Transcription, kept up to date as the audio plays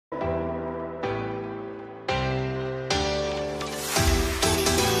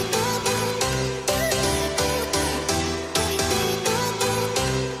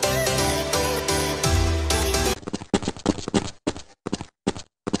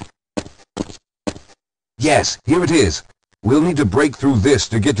Yes, here it is. We'll need to break through this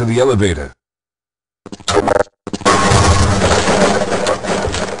to get to the elevator.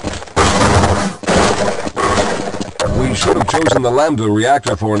 We should have chosen the Lambda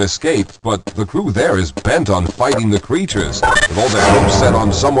reactor for an escape, but the crew there is bent on fighting the creatures, with all their hopes set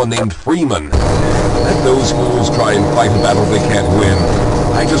on someone named Freeman. Let those fools try and fight a battle they can't win.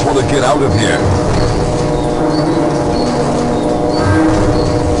 I just want to get out of here.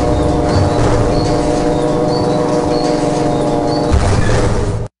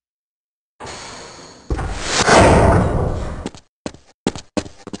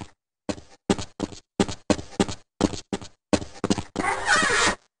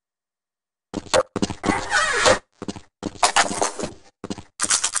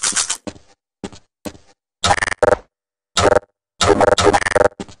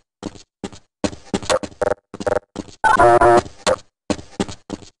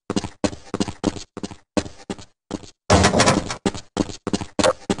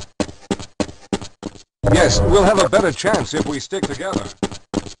 Yes, we'll have a better chance if we stick together.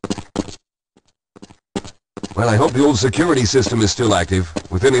 Well, I hope the old security system is still active.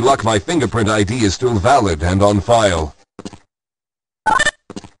 With any luck, my fingerprint ID is still valid and on file.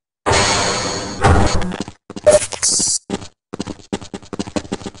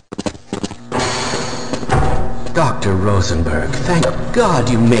 Dr. Rosenberg, thank God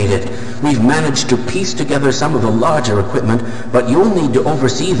you made it. We've managed to piece together some of the larger equipment, but you'll need to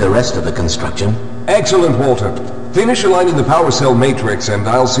oversee the rest of the construction. Excellent, Walter. Finish aligning the power cell matrix, and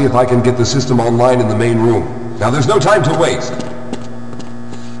I'll see if I can get the system online in the main room. Now, there's no time to waste.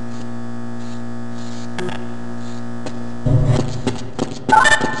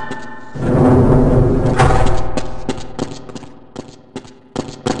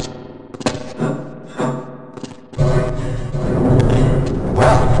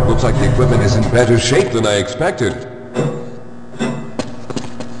 Well, looks like the equipment is in better shape than I expected.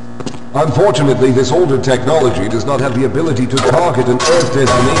 Unfortunately, this older technology does not have the ability to target an Earth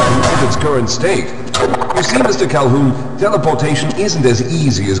destination in its current state. You see, Mr. Calhoun, teleportation isn't as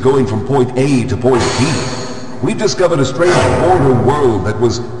easy as going from point A to point B. We've discovered a strange border world that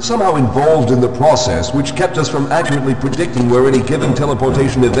was somehow involved in the process, which kept us from accurately predicting where any given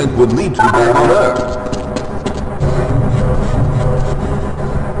teleportation event would lead to back on Earth.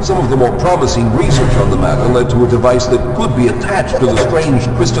 Some of the more promising research on the matter led to a device that could be attached to the strange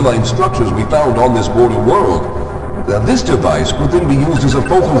crystalline structures we found on this border world. Now, this device could then be used as a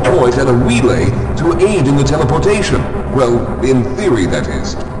focal point and a relay to aid in the teleportation. Well, in theory, that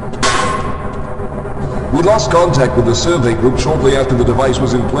is. We lost contact with the survey group shortly after the device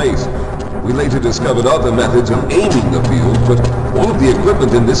was in place. We later discovered other methods of aiming the field, but all of the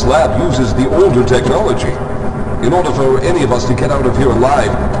equipment in this lab uses the older technology. In order for any of us to get out of here alive,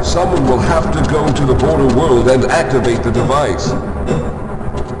 someone will have to go to the border world and activate the device.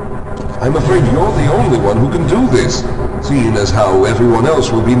 I'm afraid you're the only one who can do this, seeing as how everyone else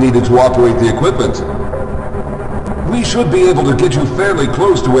will be needed to operate the equipment. We should be able to get you fairly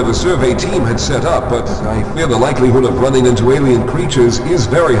close to where the survey team had set up, but I fear the likelihood of running into alien creatures is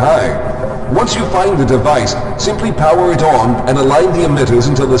very high. Once you find the device, simply power it on and align the emitters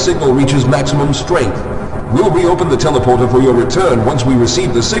until the signal reaches maximum strength. We'll reopen the teleporter for your return once we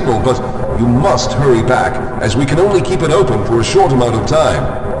receive the signal, but you must hurry back, as we can only keep it open for a short amount of time.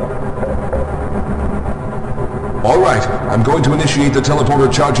 All right, I'm going to initiate the teleporter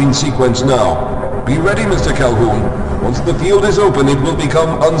charging sequence now. Be ready, Mr. Calhoun. Once the field is open, it will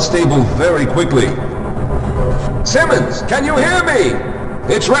become unstable very quickly. Simmons, can you hear me?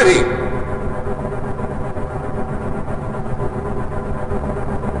 It's ready.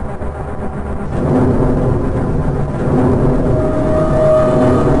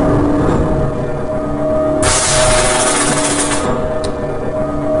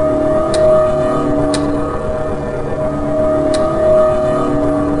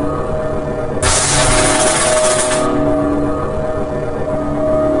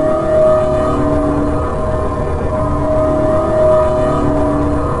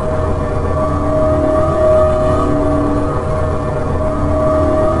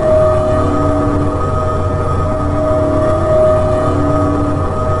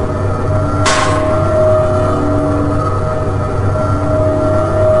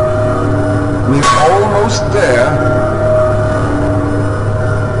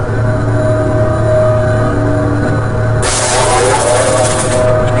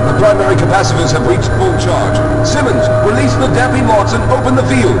 Capacitors have reached full charge. Simmons, release the damping lots and open the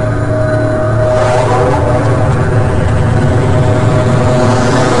field.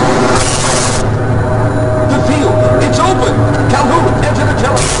 The field, it's open! Calhoun, enter the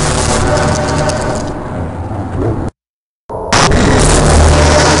teleporter.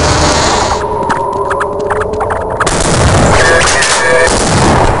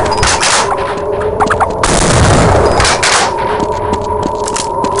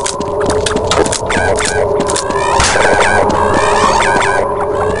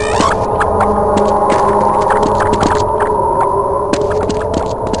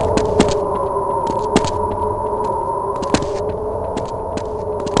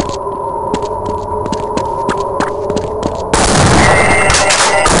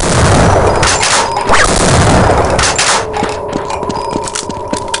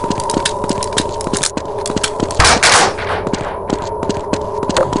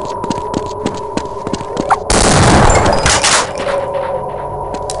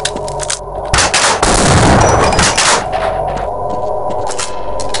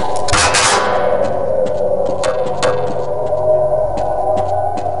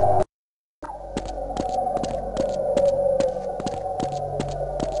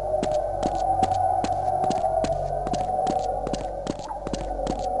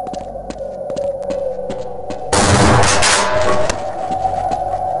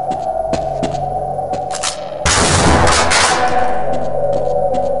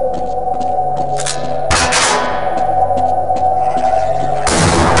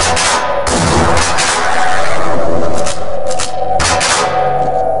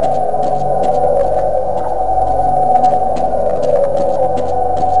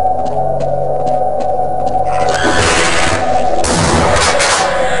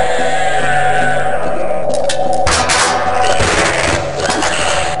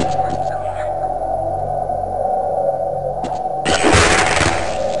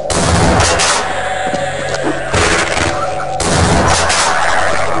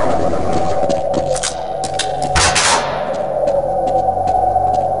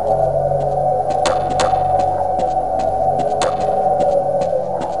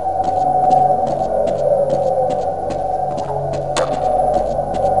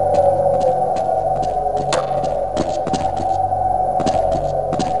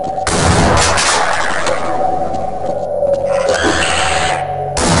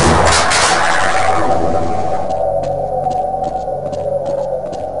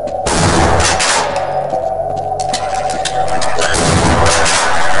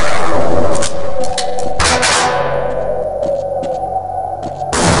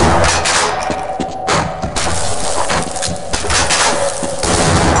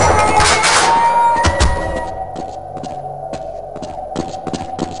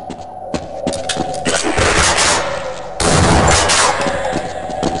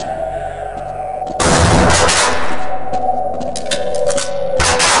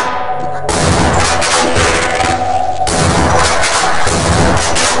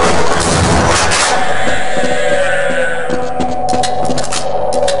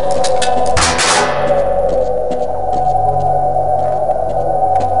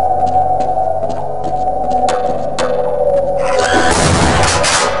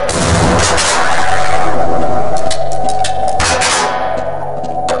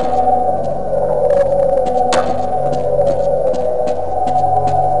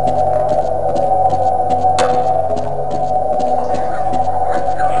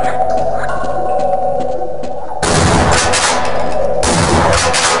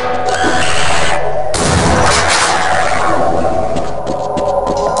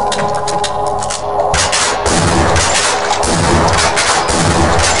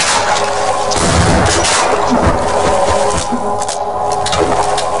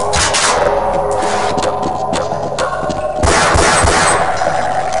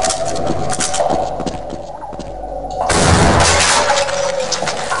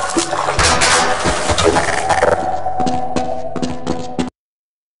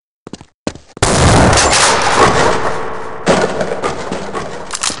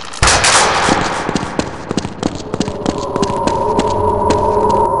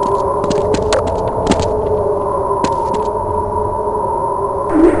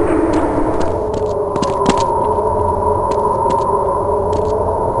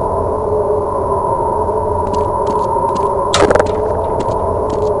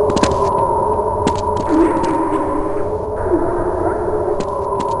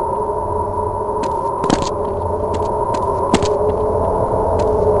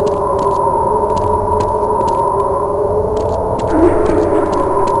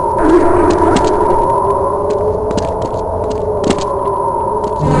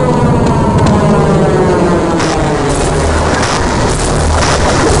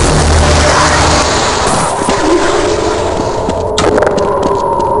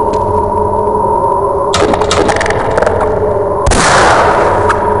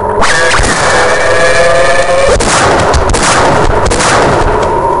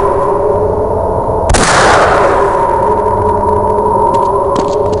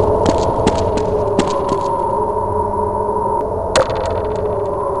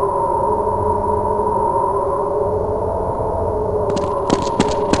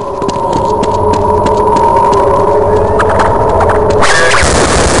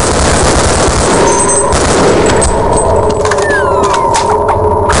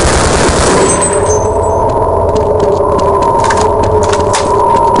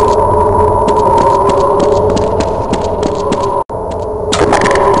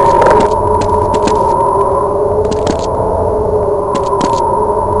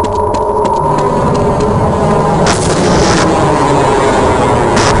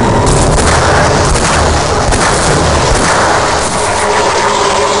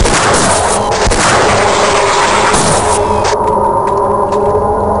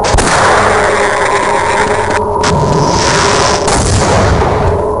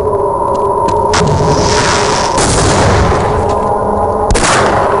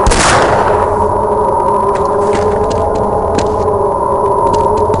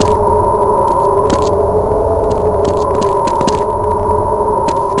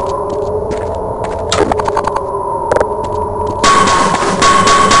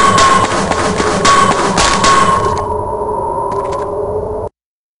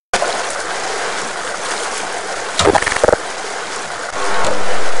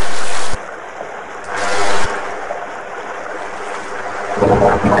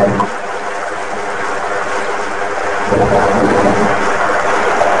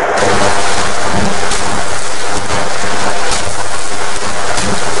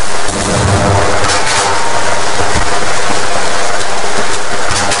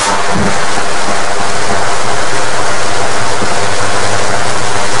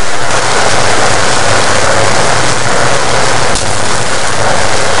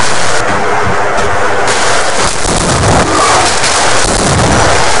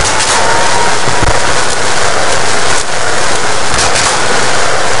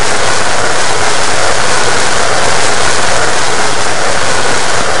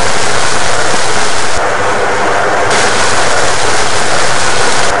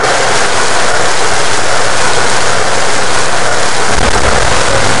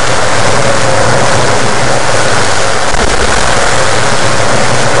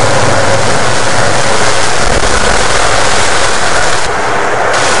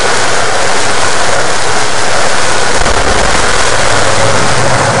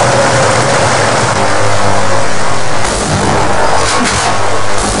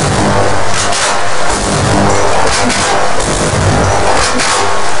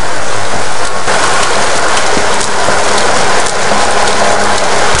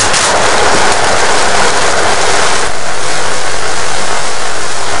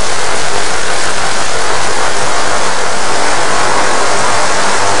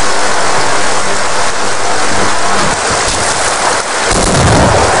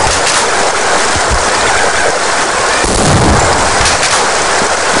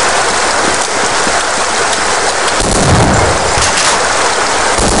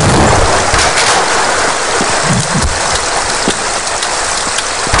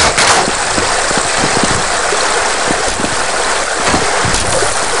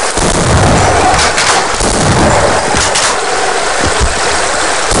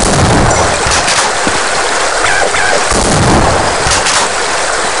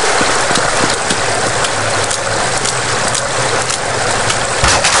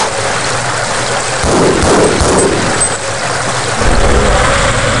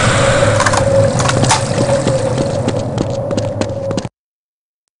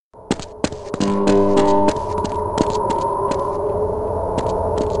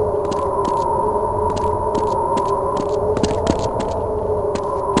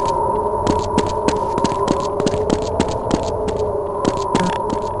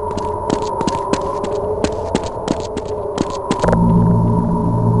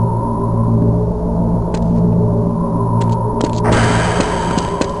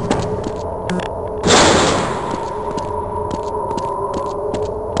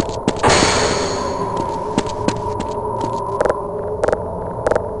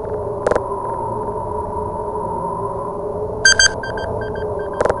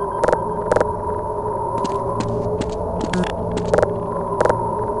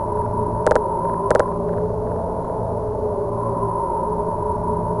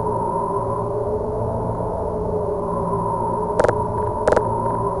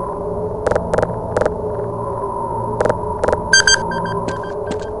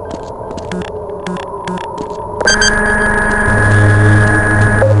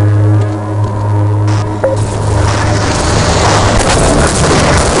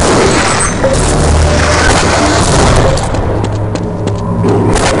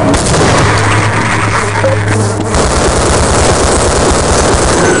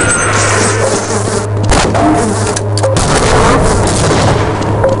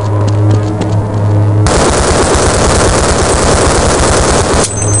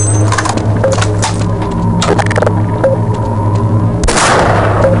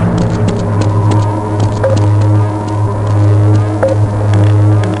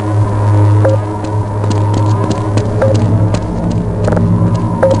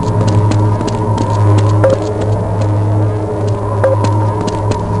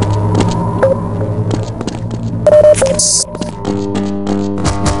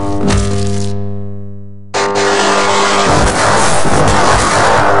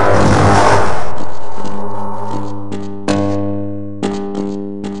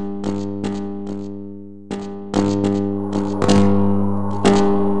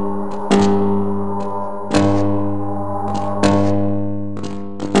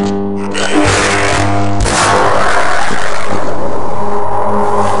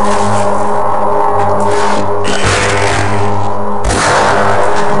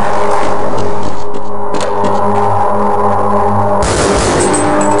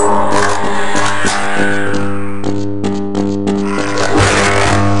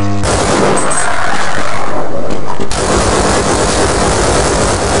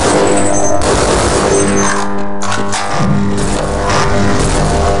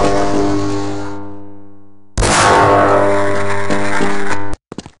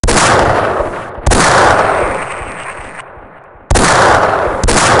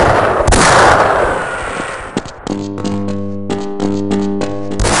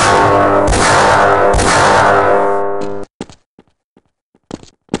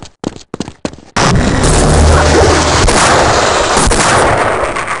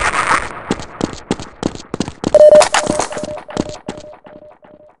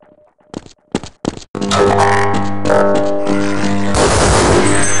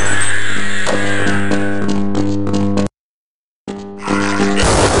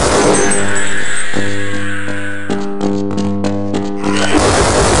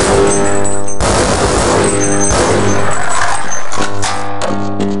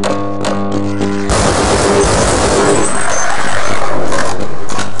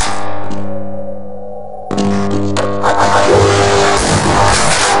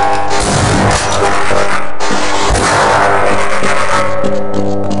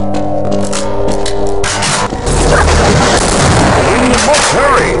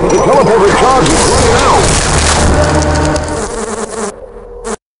 The teleporter charge is running out!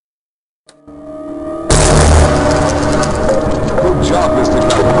 Good job, Mr.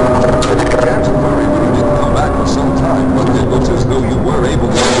 Calhoun. Can't worry when you didn't come back for some time, but it looks as though you were able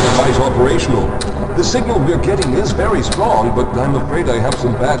to make the device operational. The signal we're getting is very strong, but I'm afraid I have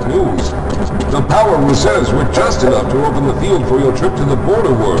some bad news. The power reserves were just enough to open the field for your trip to the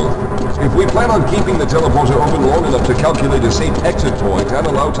border world. If we plan on keeping the teleporter open long enough to calculate a safe exit point and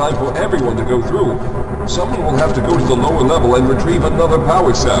allow time for everyone to go through, someone will have to go to the lower level and retrieve another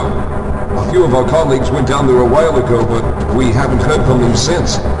power cell. A few of our colleagues went down there a while ago, but we haven't heard from them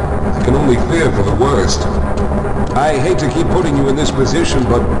since. I can only fear for the worst. I hate to keep putting you in this position,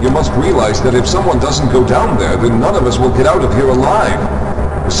 but you must realize that if someone doesn't go down there, then none of us will get out of here alive.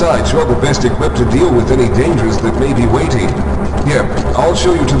 Besides, you're the best equipped to deal with any dangers that may be waiting. Here, I'll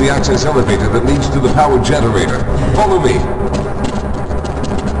show you to the access elevator that leads to the power generator. Follow me.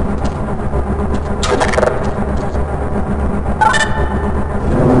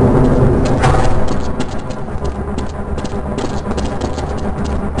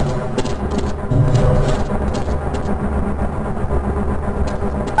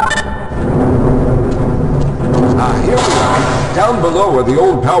 Here we are. Down below are the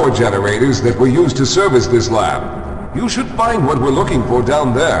old power generators that were used to service this lab. You should find what we're looking for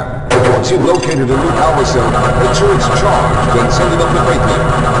down there. Once you've located a new power cell, make sure it's charged and send it up the freight lift.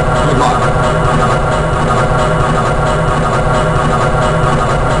 Good luck.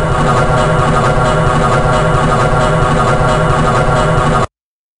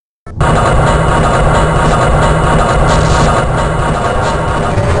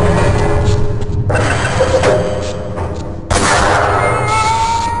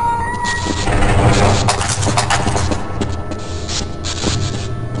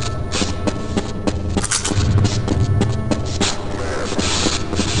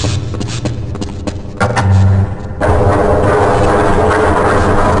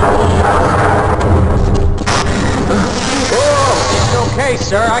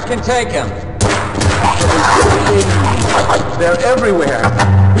 Sir, I can take him. They're everywhere.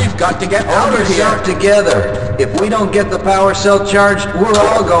 We've got to get out of here. Yourself together. If we don't get the power cell charged, we're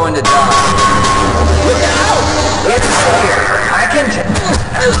all going to die. Look out! It's here. I can